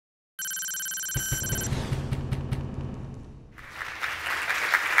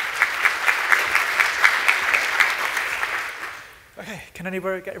Can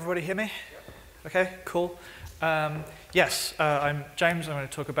everybody hear me? Okay, cool. Yes, I'm James. I'm going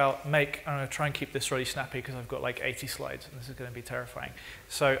to talk about Make. I'm going to try and keep this really snappy because I've got like 80 slides, and this is going to be terrifying.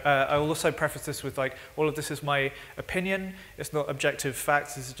 So I will also preface this with like, all of this is my opinion. It's not objective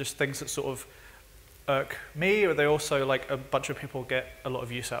facts. These are just things that sort of irk me, or they also, like, a bunch of people get a lot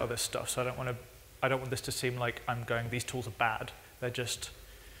of use out of this stuff. So I don't want this to seem like I'm going, these tools are bad. They're just,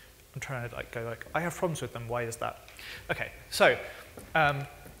 I'm trying to like go like, I have problems with them. Why is that? Okay, so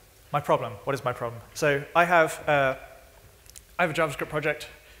my problem. What is my problem? So I have a JavaScript project.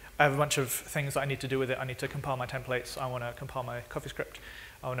 I have a bunch of things that I need to do with it. I need to compile my templates. I want to compile my CoffeeScript.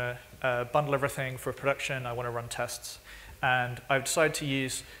 I want to bundle everything for production. I want to run tests. And I've decided to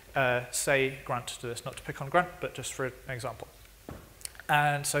use, say, Grunt to do this. Not to pick on Grunt, but just for an example.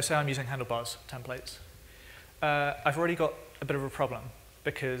 And so say I'm using handlebars templates. I've already got a bit of a problem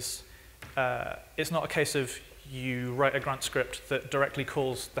because it's not a case of you write a Grunt script that directly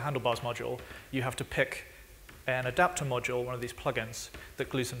calls the handlebars module. You have to pick an adapter module, one of these plugins, that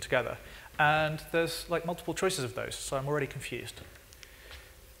glues them together. And there's like multiple choices of those, so I'm already confused.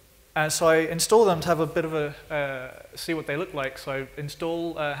 And so I install them to have a bit of a, see what they look like. So I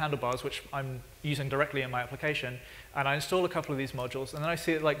install handlebars, which I'm using directly in my application, and I install a couple of these modules, and then I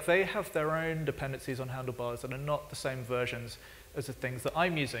see that like they have their own dependencies on handlebars that are not the same versions as the things that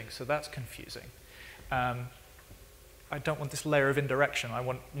I'm using, so that's confusing. I don't want this layer of indirection. I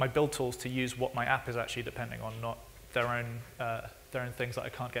want my build tools to use what my app is actually depending on, not their own things that I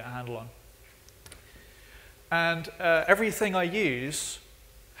can't get a handle on. And everything I use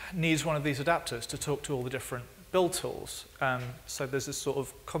needs one of these adapters to talk to all the different build tools. So there's this sort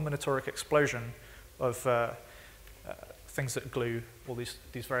of combinatoric explosion of things that glue all these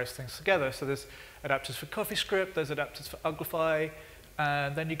various things together. So there's adapters for CoffeeScript, there's adapters for Uglify,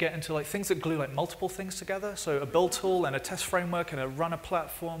 and then you get into like things that glue like multiple things together. So a build tool and a test framework and a runner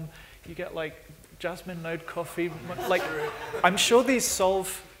platform. You get like Jasmine, Node, Coffee. Like, I'm sure these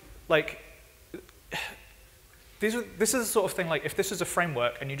solve like. This is the sort of thing like if this is a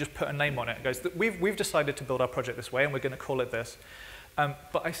framework and you just put a name on it, it goes, we've decided to build our project this way and we're going to call it this.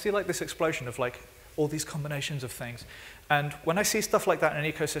 But I see like this explosion of like all these combinations of things. And when I see stuff like that in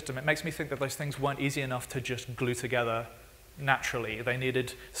an ecosystem, it makes me think that those things weren't easy enough to just glue together naturally. They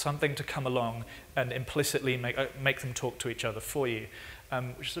needed something to come along and implicitly make them talk to each other for you,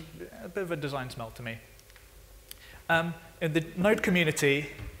 which is a bit of a design smell to me. In the Node community,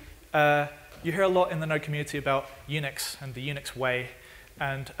 you hear a lot in the Node community about Unix and the Unix way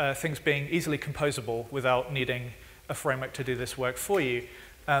and things being easily composable without needing a framework to do this work for you.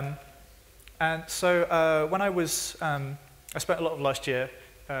 And so when I spent a lot of last year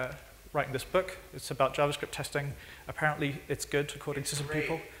writing this book. It's about JavaScript testing. Apparently it's good according to some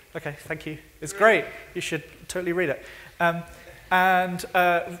people. Okay, thank you. It's great. You should totally read it.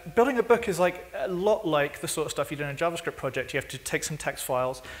 Building a book is like a lot like the sort of stuff you do in a JavaScript project. You have to take some text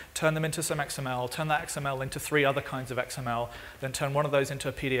files, turn them into some XML, turn that XML into 3 other kinds of XML, then turn one of those into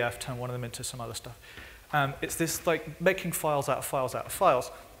a PDF, turn one of them into some other stuff. It's this like making files out of files out of files.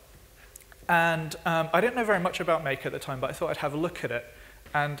 And I didn't know very much about Make at the time, but I thought I'd have a look at it.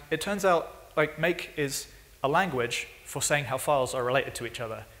 And it turns out like Make is a language for saying how files are related to each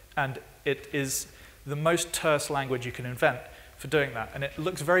other. And it is the most terse language you can invent for doing that. And it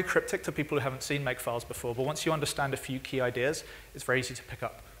looks very cryptic to people who haven't seen Make files before, but once you understand a few key ideas, it's very easy to pick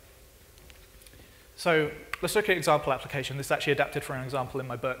up. So let's look at an example application. This is actually adapted from an example in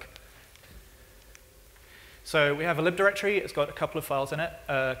my book. So we have a lib directory. It's got a couple of files in it,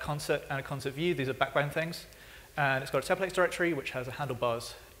 a concert and a concert view. These are backbone things. And it's got a templates directory, which has a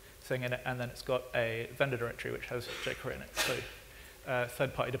handlebars thing in it, and then it's got a vendor directory, which has jQuery in it. So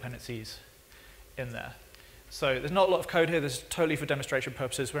third-party dependencies in there. So there's not a lot of code here. This is totally for demonstration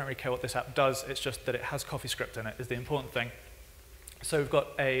purposes. We don't really care what this app does. It's just that it has CoffeeScript in it is the important thing. So we've got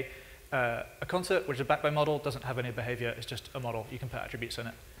a concert, which is a backbone model, doesn't have any behavior. It's just a model. You can put attributes in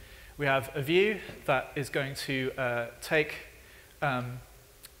it. We have a view that is going to take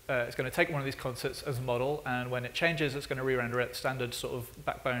one of these concerts as a model, and when it changes, it's going to re-render it, standard sort of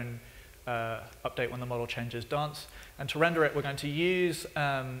backbone update when the model changes dance. And to render it, we're going to use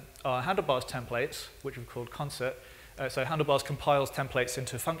our handlebars templates, which we've called concert. So handlebars compiles templates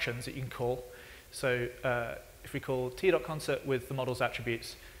into functions that you can call. So if we call t.concert with the model's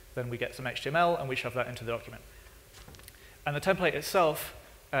attributes, then we get some HTML, and we shove that into the document. And the template itself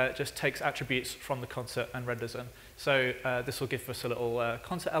just takes attributes from the concert and renders them. So this will give us a little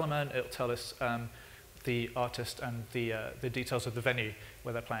concert element. It'll tell us the artist and the details of the venue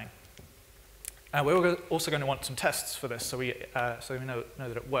where they're playing. We're also going to want some tests for this, so we know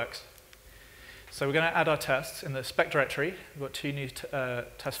that it works. So we're going to add our tests in the spec directory. We've got two new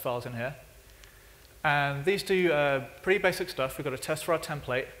test files in here. And these do pretty basic stuff. We've got a test for our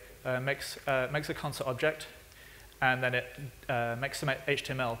template, makes a concert object, and then it makes some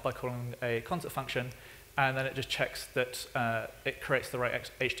HTML by calling a concert function, and then it just checks that it creates the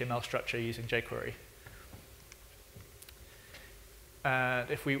right HTML structure using jQuery. And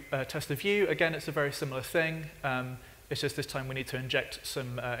if we test the view, again, it's a very similar thing. It's just this time we need to inject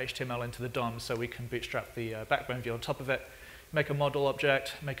some HTML into the DOM so we can bootstrap the backbone view on top of it, make a model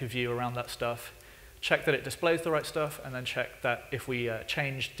object, make a view around that stuff, check that it displays the right stuff, and then check that if we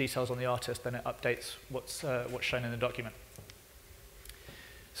change details on the artist, then it updates what's shown in the document.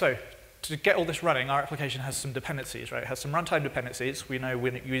 So to get all this running, our application has some dependencies, right? It has some runtime dependencies. We know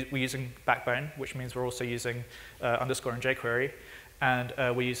we're using Backbone, which means we're also using underscore and jQuery, and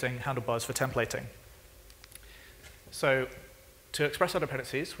we're using handlebars for templating. So to express our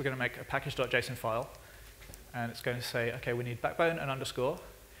dependencies, we're going to make a package.json file, and it's going to say, okay, we need Backbone and underscore,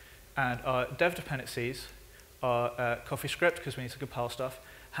 and our dev dependencies are CoffeeScript, because we need to compile stuff,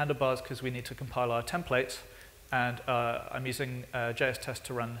 handlebars, because we need to compile our templates, and I'm using JS test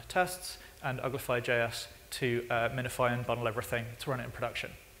to run tests, and uglify.js to minify and bundle everything to run it in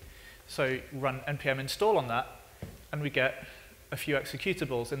production. So run npm install on that, and we get a few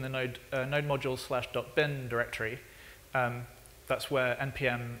executables in the node modules/.bin directory. That's where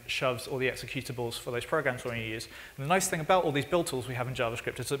npm shoves all the executables for those programs we're going to use. And the nice thing about all these build tools we have in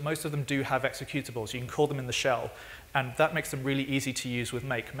JavaScript is that most of them do have executables. You can call them in the shell, and that makes them really easy to use with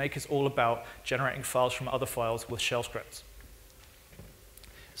Make. Make is all about generating files from other files with shell scripts.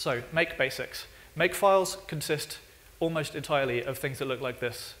 So Make basics. Make files consist almost entirely of things that look like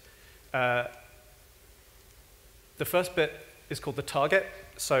this. The first bit is called the target.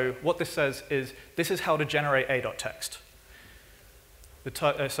 So what this says is, this is how to generate a.text.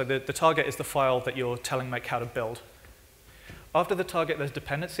 So the target is the file that you're telling Make how to build. After the target, there's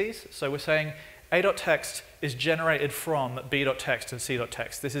dependencies. So we're saying a.text is generated from b.text and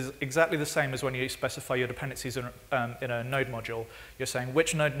c.text. This is exactly the same as when you specify your dependencies in a node module. You're saying,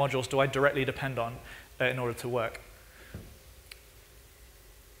 which node modules do I directly depend on in order to work?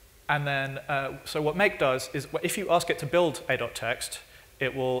 And then, so what Make does is, if you ask it to build a.text,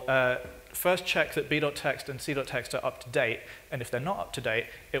 it will first check that b.text and c.text are up to date, and if they're not up to date,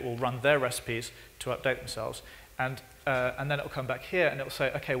 it will run their recipes to update themselves. And then it will come back here and it will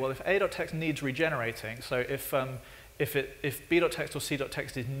say, okay, well, if a.text needs regenerating, so if b.text or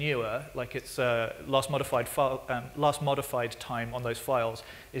c.text is newer, like its last modified time on those files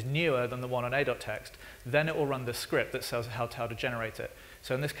is newer than the one on a.text, then it will run this script that says how to generate it.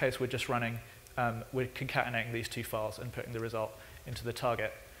 So in this case, we're just running, we're concatenating these two files and putting the result into the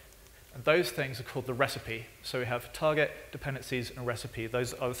target. And those things are called the recipe. So we have target, dependencies, and recipe.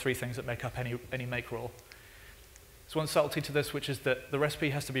 Those are the three things that make up any make rule. There's one subtlety to this, which is that the recipe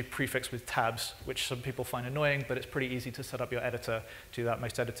has to be prefixed with tabs, which some people find annoying, but it's pretty easy to set up your editor to do that.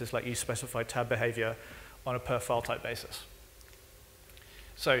 Most editors let you specify tab behavior on a per file type basis.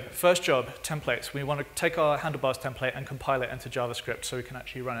 So first job, templates. We want to take our handlebars template and compile it into JavaScript so we can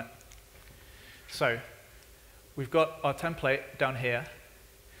actually run it. So we've got our template down here,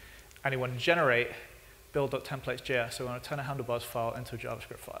 and we want to generate build.templates.js. So we want to turn a handlebars file into a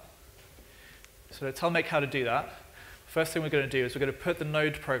JavaScript file. So to tell Make how to do that, first thing we're going to do is we're going to put the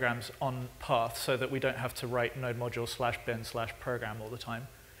node programs on path so that we don't have to write node module/bin/program all the time.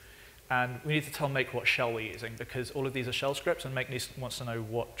 And we need to tell Make what shell we're using, because all of these are shell scripts, and Make wants to know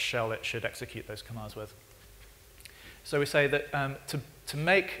what shell it should execute those commands with. So we say that to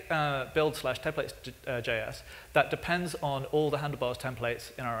make build/templates.js, that depends on all the handlebars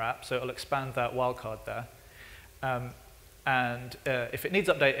templates in our app, so it'll expand that wildcard there. And if it needs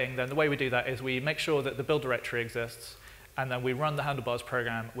updating, then the way we do that is we make sure that the build directory exists, and then we run the handlebars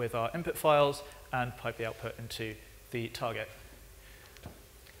program with our input files and pipe the output into the target.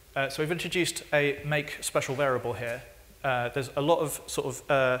 So we've introduced a make special variable here. There's a lot of sort of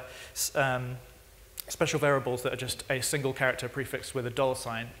special variables that are just a single character prefixed with a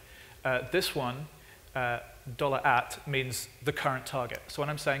 $sign. This one, $@ means the current target. So when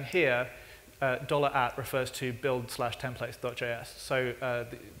I'm saying here, $@ refers to build/templates.js. So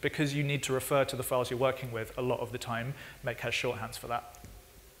because you need to refer to the files you're working with a lot of the time, Make has shorthands for that.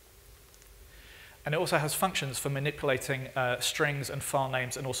 And it also has functions for manipulating strings and file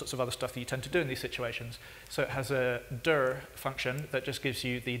names and all sorts of other stuff that you tend to do in these situations. So it has a dir function that just gives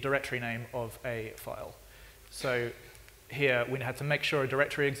you the directory name of a file. So here we had to make sure a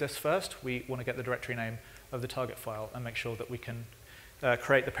directory exists first. We want to get the directory name of the target file and make sure that we can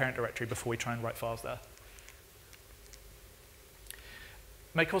create the parent directory before we try and write files there.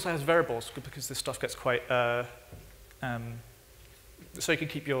 Make also has variables because this stuff gets quite, so you can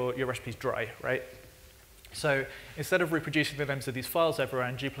keep your recipes dry, right? So instead of reproducing the names of these files everywhere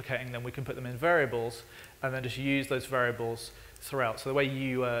and duplicating them, we can put them in variables and then just use those variables throughout. So the way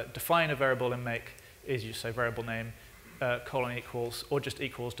you define a variable in Make is you say variable name, colon equals, or just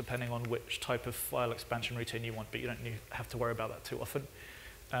equals, depending on which type of file expansion routine you want, but you don't have to worry about that too often.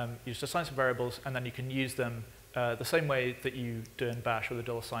 You just assign some variables, and then you can use them the same way that you do in Bash with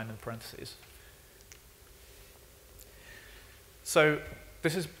a $sign in parentheses. So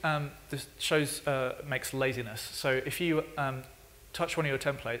this shows Make's laziness. So if you touch one of your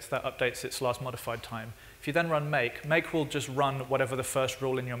templates, that updates its last modified time. If you then run Make, Make will just run whatever the first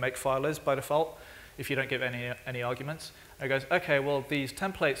rule in your Make file is by default, if you don't give any arguments. And it goes, okay, well, these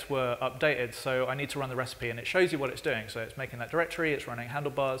templates were updated, so I need to run the recipe, and it shows you what it's doing. So it's making that directory, it's running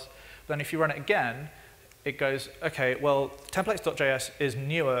handlebars. Then if you run it again, it goes, okay, well, templates.js is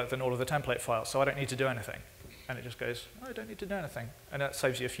newer than all of the template files, so I don't need to do anything. And it just goes, oh, I don't need to do anything. And that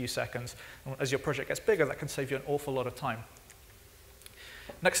saves you a few seconds. And as your project gets bigger, that can save you an awful lot of time.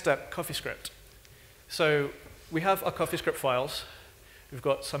 Next step, CoffeeScript. So we have our CoffeeScript files. We've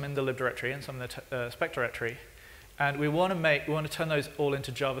got some in the lib directory and some in the spec directory. And we want to turn those all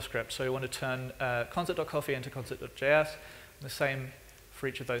into JavaScript. So we want to turn concept.coffee into concept.js, the same for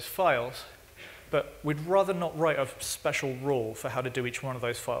each of those files. But we'd rather not write a special rule for how to do each one of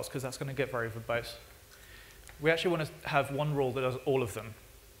those files, because that's going to get very verbose. We actually want to have one rule that does all of them,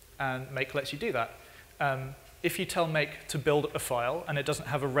 and Make lets you do that. If you tell Make to build a file, and it doesn't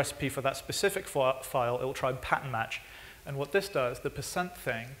have a recipe for that specific file, it will try and pattern match. And what this does, the %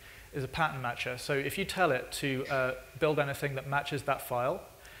 thing, is a pattern matcher. So if you tell it to build anything that matches that file,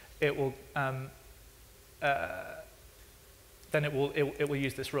 it will then it will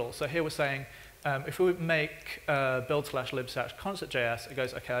use this rule. So here we're saying, if we make build/lib/concept.js, it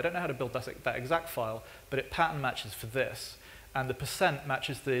goes, okay, I don't know how to build that exact file, but it pattern matches for this. And the %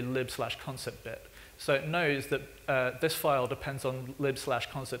 matches the lib/concept bit. So it knows that this file depends on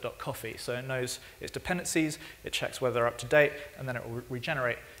lib/concept.coffee. So it knows its dependencies, it checks whether they're up to date, and then it will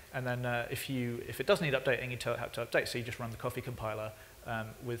regenerate. And then if it does need updating, you tell it how to update. So you just run the coffee compiler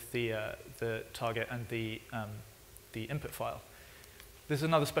with the target and the input file. This is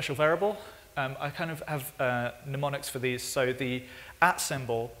another special variable. I kind of have mnemonics for these. So the @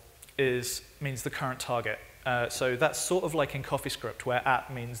 symbol means the current target. So that's sort of like in CoffeeScript, where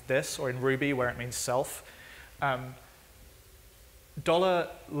 @ means this, or in Ruby, where it means self. $left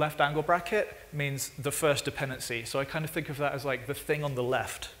angle bracket means the first dependency. So I kind of think of that as like the thing on the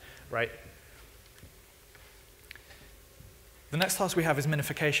left, right? The next task we have is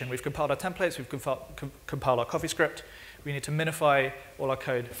minification. We've compiled our templates, we've compiled our CoffeeScript. We need to minify all our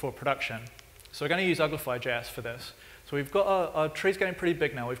code for production. So we're going to use uglify.js for this. So we've got our tree's getting pretty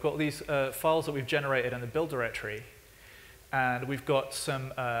big now. We've got these files that we've generated in the build directory. And we've got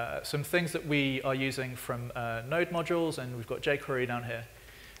some things that we are using from Node modules, and we've got jQuery down here.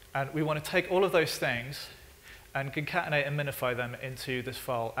 And we want to take all of those things and concatenate and minify them into this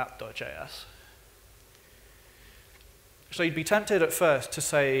file app.js. So you'd be tempted at first to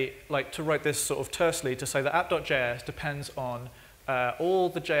say, like, to write this sort of tersely, to say that app.js depends on all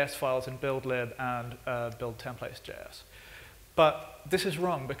the JS files in build lib and build templates.js. But this is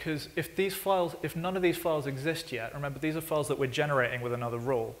wrong, because if none of these files exist yet, remember these are files that we're generating with another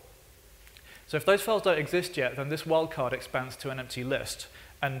rule. So if those files don't exist yet, then this wildcard expands to an empty list,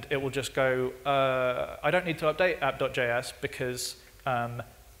 and it will just go, I don't need to update app.js because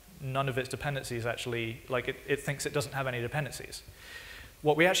none of its dependencies actually, like it thinks it doesn't have any dependencies.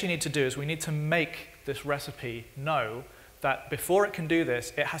 What we actually need to do is we need to make this recipe know that before it can do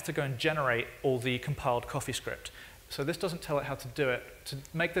this, it has to go and generate all the compiled CoffeeScript. So this doesn't tell it how to do it. To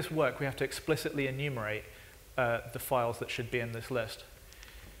make this work, we have to explicitly enumerate the files that should be in this list.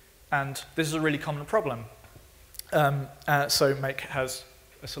 And this is a really common problem. So Make has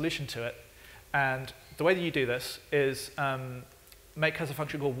a solution to it. And the way that you do this is Make has a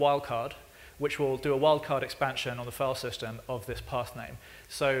function called wildcard, which will do a wildcard expansion on the file system of this path name.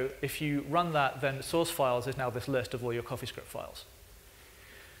 So if you run that, then source files is now this list of all your CoffeeScript files.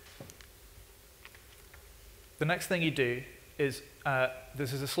 The next thing you do is,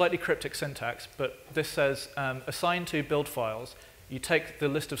 this is a slightly cryptic syntax, but this says assign to build files. You take the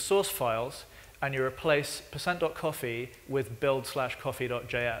list of source files and you replace %.coffee with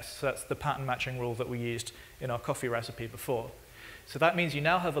build/coffee.js. So that's the pattern matching rule that we used in our coffee recipe before. So that means you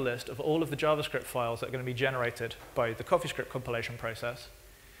now have a list of all of the JavaScript files that are going to be generated by the CoffeeScript compilation process.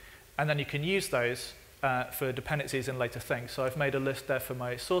 And then you can use those for dependencies in later things. So I've made a list there for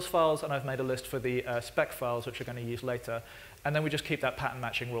my source files, and I've made a list for the spec files, which we're going to use later. And then we just keep that pattern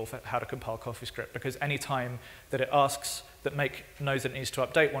matching rule for how to compile CoffeeScript, because any time that it asks, that Make knows that it needs to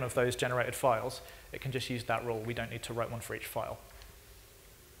update one of those generated files, it can just use that rule. We don't need to write one for each file.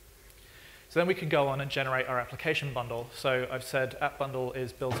 So then we can go on and generate our application bundle. So I've said app bundle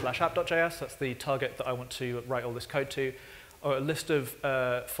is build/app.js. That's the target that I want to write all this code to, or a list of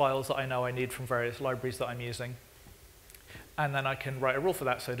files that I know I need from various libraries that I'm using. And then I can write a rule for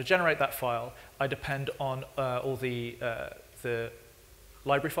that. So to generate that file, I depend on all the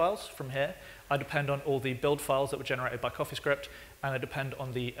library files from here. I depend on all the build files that were generated by CoffeeScript, and I depend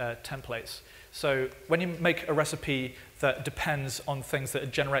on the templates. So when you make a recipe that depends on things that are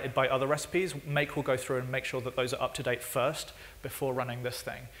generated by other recipes, Make will go through and make sure that those are up to date first before running this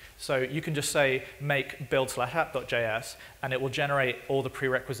thing. So you can just say make build/app.js, and it will generate all the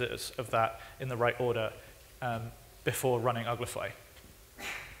prerequisites of that in the right order before running Uglify.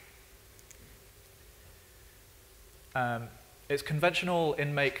 It's conventional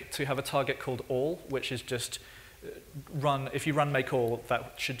in Make to have a target called all, which is just if you run make all,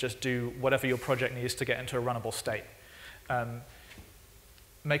 that should just do whatever your project needs to get into a runnable state.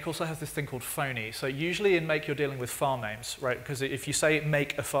 Make also has this thing called phony. So usually in Make you're dealing with file names, right? Because if you say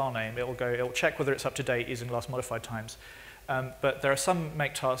make a file name, it'll check whether it's up to date using last modified times. But there are some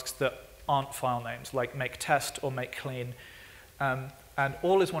Make tasks that aren't file names, like make test or make clean. And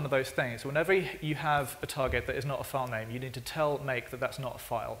all is one of those things. Whenever you have a target that is not a file name, you need to tell Make that that's not a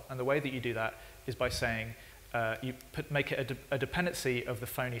file. And the way that you do that is by saying make it a dependency of the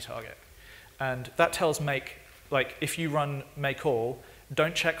phony target. And that tells Make, like if you run make all,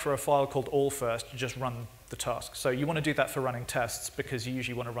 don't check for a file called all first, just run the task. So you want to do that for running tests, because you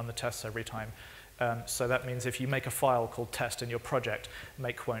usually want to run the tests every time. So that means if you make a file called test in your project,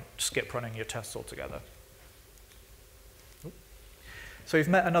 Make won't skip running your tests altogether. So we've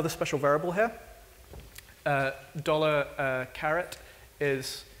met another special variable here. $caret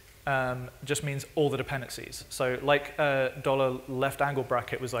is just means all the dependencies. So like $left angle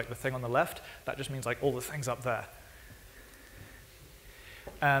bracket was like the thing on the left, that just means like all the things up there.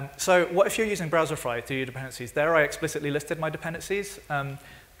 So what if you're using Browserify to do your dependencies? There I explicitly listed my dependencies,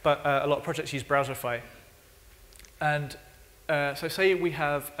 but a lot of projects use Browserify. And so say we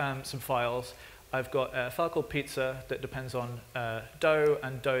have some files. I've got a file called pizza that depends on dough,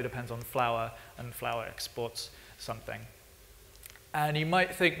 and dough depends on flour, and flour exports something. And you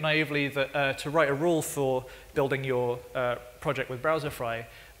might think naively that to write a rule for building your project with Browserify,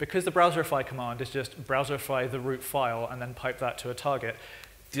 because the Browserify command is just Browserify the root file and then pipe that to a target,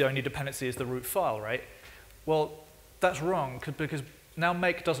 the only dependency is the root file, right? Well, that's wrong, because now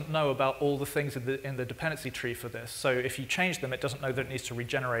Make doesn't know about all the things in the dependency tree for this. So if you change them, it doesn't know that it needs to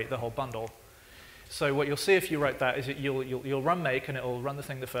regenerate the whole bundle. So what you'll see if you write that is that you'll run Make, and it will run the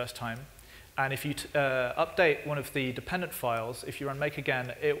thing the first time. And if you update one of the dependent files, if you run Make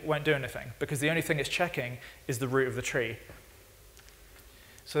again, it won't do anything, because the only thing it's checking is the root of the tree.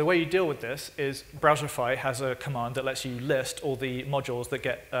 So the way you deal with this is Browserify has a command that lets you list all the modules that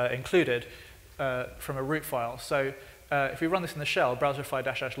get included from a root file. So if we run this in the shell,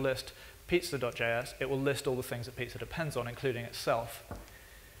 browserify-list pizza.js, it will list all the things that pizza depends on, including itself.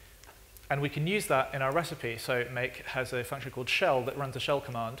 And we can use that in our recipe. So Make has a function called shell that runs a shell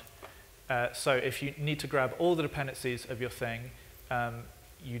command. So if you need to grab all the dependencies of your thing,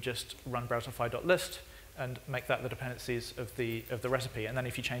 you just run browserify.list and make that the dependencies of the recipe. And then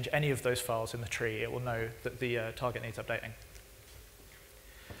if you change any of those files in the tree, it will know that the target needs updating.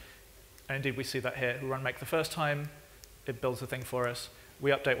 And indeed, we see that here. We run Make the first time, it builds the thing for us.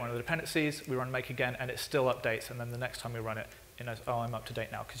 We update one of the dependencies, we run Make again, and it still updates. And then the next time we run it, it knows, oh, I'm up to date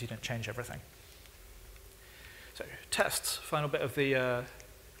now, because you didn't change everything. So tests, final bit of the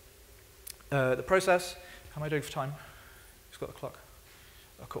process. How am I doing for time? Who's got the clock?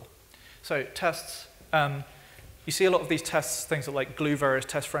 Oh, cool. So tests. You see a lot of these tests, things that like glue various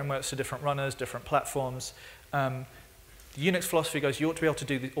test frameworks to different runners, different platforms. The Unix philosophy goes, you ought to be able to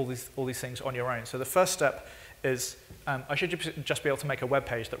do all these things on your own. So the first step is I should just be able to make a web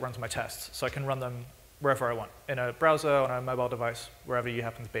page that runs my tests, so I can run them wherever I want, in a browser, on a mobile device, wherever you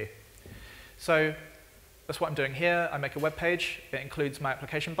happen to be. So that's what I'm doing here. I make a web page. It includes my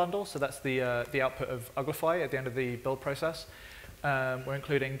application bundle, so that's the output of Uglify at the end of the build process. We're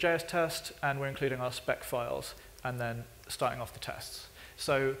including JS test, and we're including our spec files, and then starting off the tests.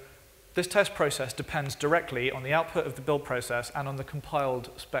 So this test process depends directly on the output of the build process and on the compiled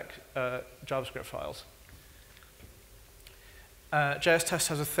spec JavaScript files. JS test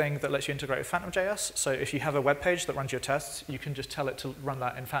has a thing that lets you integrate with Phantom.js. So if you have a web page that runs your tests, you can just tell it to run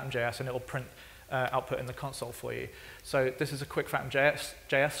that in Phantom.js, and it will print output in the console for you. So this is a quick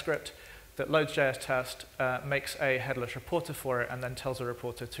Phantom.js script that loads JS test, makes a headless reporter for it, and then tells the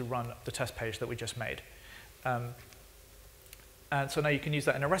reporter to run the test page that we just made. And so now you can use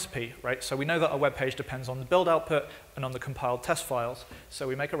that in a recipe, right? So we know that our web page depends on the build output and on the compiled test files. So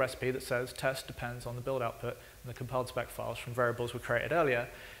we make a recipe that says test depends on the build output and the compiled spec files from variables we created earlier.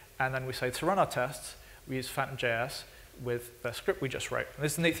 And then we say to run our tests, we use Phantom.js with the script we just wrote. And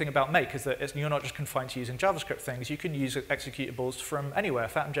this is the neat thing about Make, is that you're not just confined to using JavaScript things. You can use executables from anywhere.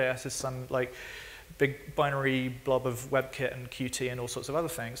 Phantom.js is some like big binary blob of WebKit and Qt and all sorts of other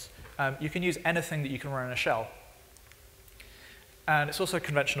things. You can use anything that you can run in a shell. And it's also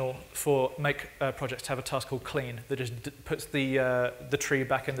conventional for Make projects to have a task called clean that just puts the tree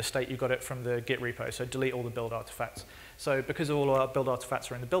back in the state you got it from the Git repo, so delete all the build artifacts. So because all our build artifacts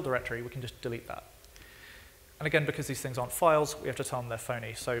are in the build directory, we can just delete that. And again, because these things aren't files, we have to tell them they're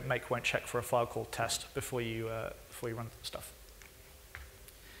phony, so Make won't check for a file called test before you run stuff.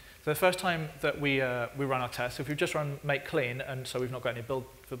 So the first time that we run our test, if we've just run make clean, and so we've not got any build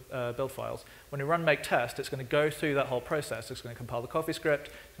files, when we run make test, it's going to go through that whole process. It's going to compile the coffee script,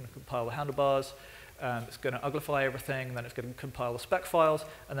 it's going to compile the handlebars, it's going to uglify everything, then it's going to compile the spec files,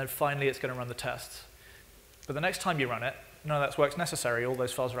 and then finally it's going to run the tests. But the next time you run it, none of that work's necessary. All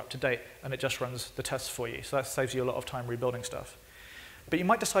those files are up to date, and it just runs the tests for you. So that saves you a lot of time rebuilding stuff. But you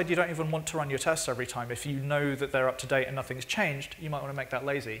might decide you don't even want to run your tests every time. If you know that they're up to date and nothing's changed, you might want to make that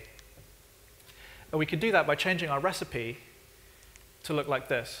lazy. And we can do that by changing our recipe to look like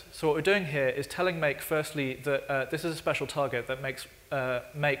this. So what we're doing here is telling Make, firstly, that this is a special target that makes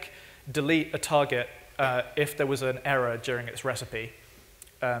Make delete a target if there was an error during its recipe.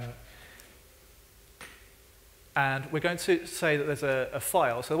 And we're going to say that there's a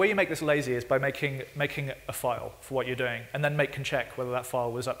file. So the way you make this lazy is by making a file for what you're doing, and then Make can check whether that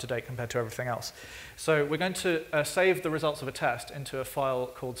file was up to date compared to everything else. So we're going to save the results of a test into a file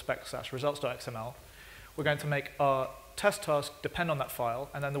called spec/results.xml. We're going to make our test task depend on that file,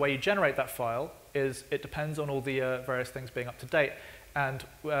 and then the way you generate that file is it depends on all the various things being up to date. And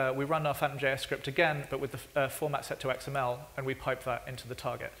we run our Phantom.js script again, but with the format set to XML, and we pipe that into the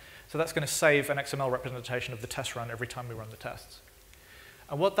target. So that's going to save an XML representation of the test run every time we run the tests.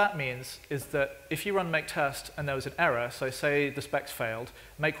 And what that means is that if you run make test and there was an error, so say the specs failed,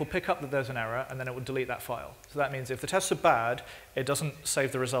 Make will pick up that there's an error, and then it will delete that file. So that means if the tests are bad, it doesn't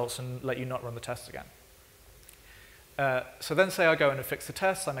save the results and let you not run the tests again. So then say I go in and fix the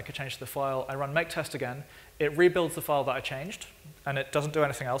tests, I make a change to the file, I run make test again, it rebuilds the file that I changed, and it doesn't do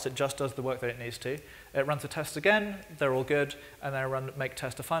anything else, it just does the work that it needs to. It runs the tests again, they're all good, and then I run make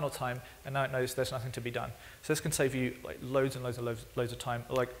test a final time, and now it knows there's nothing to be done. So this can save you like loads and loads of time.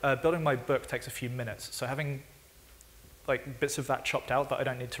 Like building my book takes a few minutes, so having like bits of that chopped out that I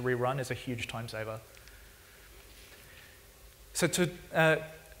don't need to rerun is a huge time saver. So to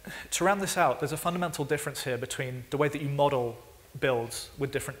round this out, there's a fundamental difference here between the way that you model builds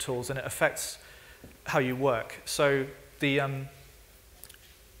with different tools, and it affects how you work. So the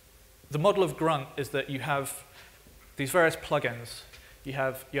model of Grunt is that you have these various plugins. You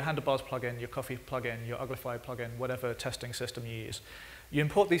have your handlebars plugin, your coffee plugin, your uglify plugin, whatever testing system you use. You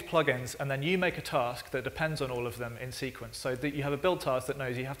import these plugins, and then you make a task that depends on all of them in sequence. So that you have a build task that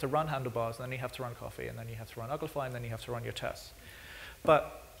knows you have to run handlebars, and then you have to run coffee, and then you have to run uglify, and then you have to run your tests.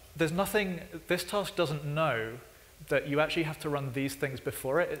 But there's nothing, this task doesn't know that you actually have to run these things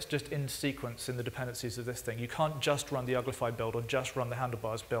before it. It's just in sequence in the dependencies of this thing. You can't just run the uglify build or just run the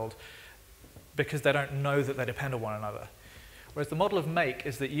handlebars build because they don't know that they depend on one another. Whereas the model of make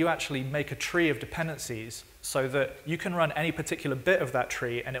is that you actually make a tree of dependencies so that you can run any particular bit of that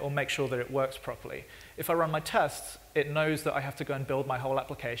tree and it will make sure that it works properly. If I run my tests, it knows that I have to go and build my whole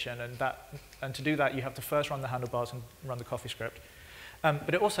application, and to do that you have to first run the handlebars and run the coffee script.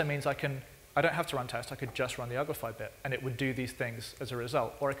 But it also means I don't have to run test, I could just run the uglify bit, and it would do these things as a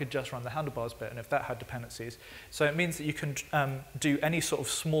result. Or I could just run the handlebars bit, and if that had dependencies. So it means that you can do any sort of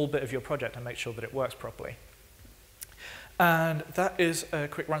small bit of your project and make sure that it works properly. And that is a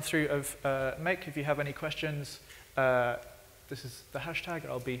quick run through of Make. If you have any questions, this is the hashtag.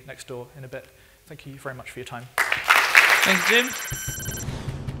 I'll be next door in a bit. Thank you very much for your time. Thanks, Jim.